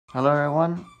Hello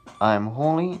everyone, I'm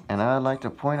Holy, and I'd like to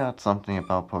point out something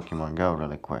about Pokemon Go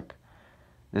really quick.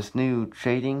 This new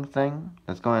trading thing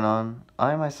that's going on,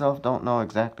 I myself don't know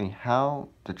exactly how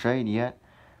to trade yet,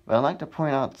 but I'd like to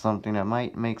point out something that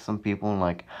might make some people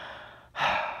like,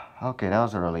 okay, that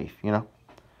was a relief.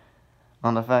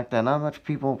 On the fact that not much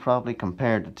people probably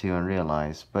compared the two and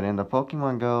realized, but in the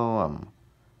Pokemon Go,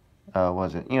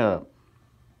 was it, the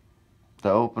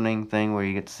opening thing where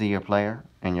you get to see your player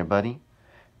and your buddy?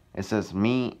 It says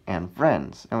me and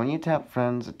friends. And when you tap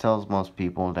friends, it tells most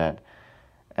people that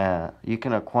you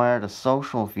can acquire the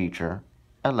social feature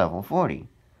at level 40.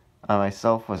 I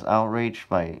myself was outraged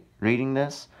by reading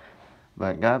this,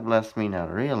 but God bless me now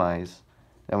to realize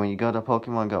that when you go to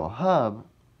Pokemon Go Hub,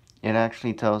 it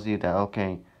actually tells you that,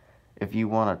 okay, if you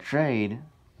want to trade,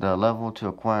 the level to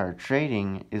acquire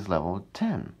trading is level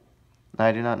 10.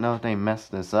 I do not know if they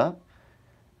messed this up.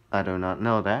 I do not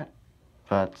know that,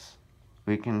 but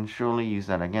we can surely use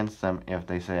that against them if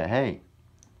they say, hey,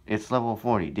 it's level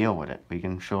 40, deal with it. We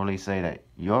can surely say that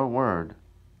your word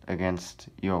against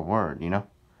your word.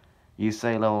 You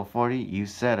say level 40, you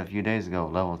said a few days ago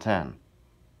level 10.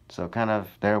 So kind of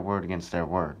their word against their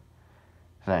word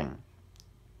thing.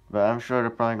 But I'm sure they're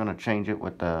probably going to change it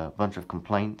with a bunch of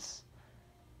complaints.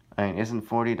 I mean, isn't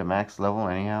 40 the max level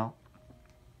anyhow?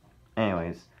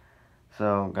 Anyways,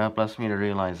 so God bless me to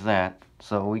realize that.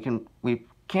 So we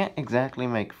can't exactly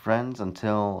make friends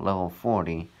until level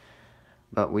 40,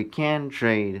 but we can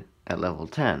trade at level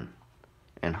 10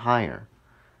 and higher.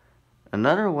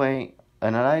 Another way,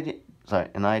 an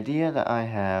idea that I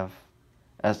have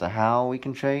as to how we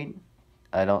can trade,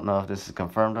 I don't know if this is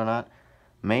confirmed or not.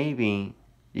 Maybe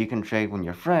you can trade when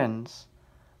you're friends,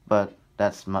 but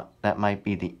that might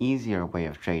be the easier way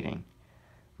of trading.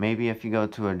 Maybe if you go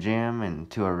to a gym and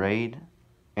to a raid,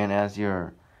 and as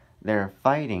you're there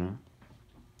fighting,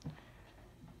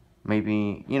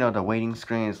 maybe, the waiting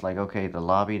screen is like, okay, the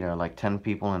lobby, there are like 10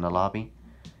 people in the lobby.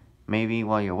 Maybe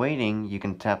while you're waiting, you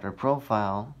can tap their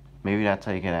profile. Maybe that's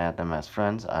how you can add them as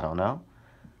friends, I don't know.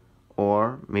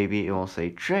 Or maybe it will say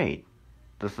trade.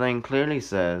 The thing clearly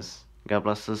says, God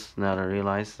bless us now to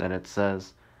realize that it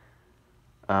says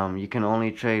you can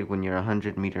only trade when you're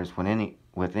 100 meters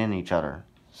within each other.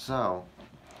 So,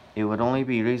 it would only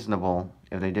be reasonable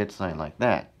if they did something like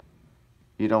that.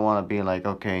 You don't want to be like,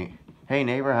 okay, hey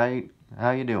neighbor,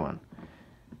 how you doing?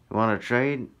 You want to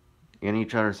trade in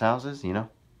each other's houses?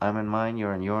 I'm in mine,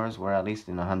 you're in yours, we're at least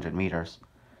in 100 meters.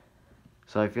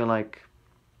 So I feel like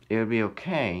it would be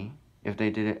okay if they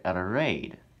did it at a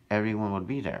raid. Everyone would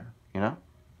be there.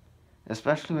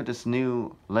 Especially with this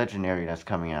new legendary that's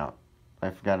coming out. I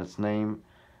forgot its name,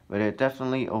 but it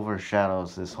definitely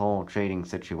overshadows this whole trading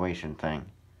situation thing.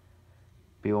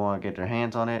 People want to get their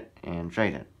hands on it and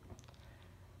trade it.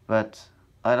 But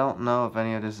I don't know if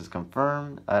any of this is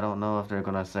confirmed. I don't know if they're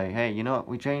going to say, hey, you know what,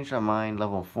 we changed our mind,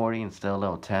 level 40 instead of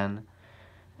level 10.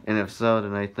 And if so,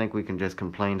 then I think we can just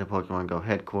complain to Pokemon Go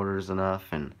headquarters enough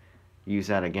and use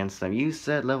that against them. You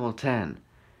said level 10.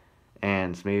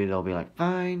 And maybe they'll be like,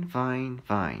 fine, fine,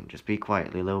 fine. Just be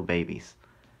quietly, little babies.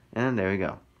 And then there we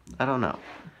go. I don't know.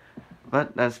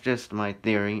 But that's just my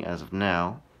theory as of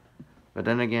now. But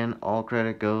then again, all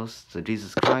credit goes to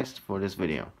Jesus Christ for this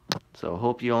video. So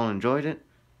hope you all enjoyed it.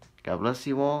 God bless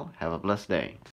you all. Have a blessed day.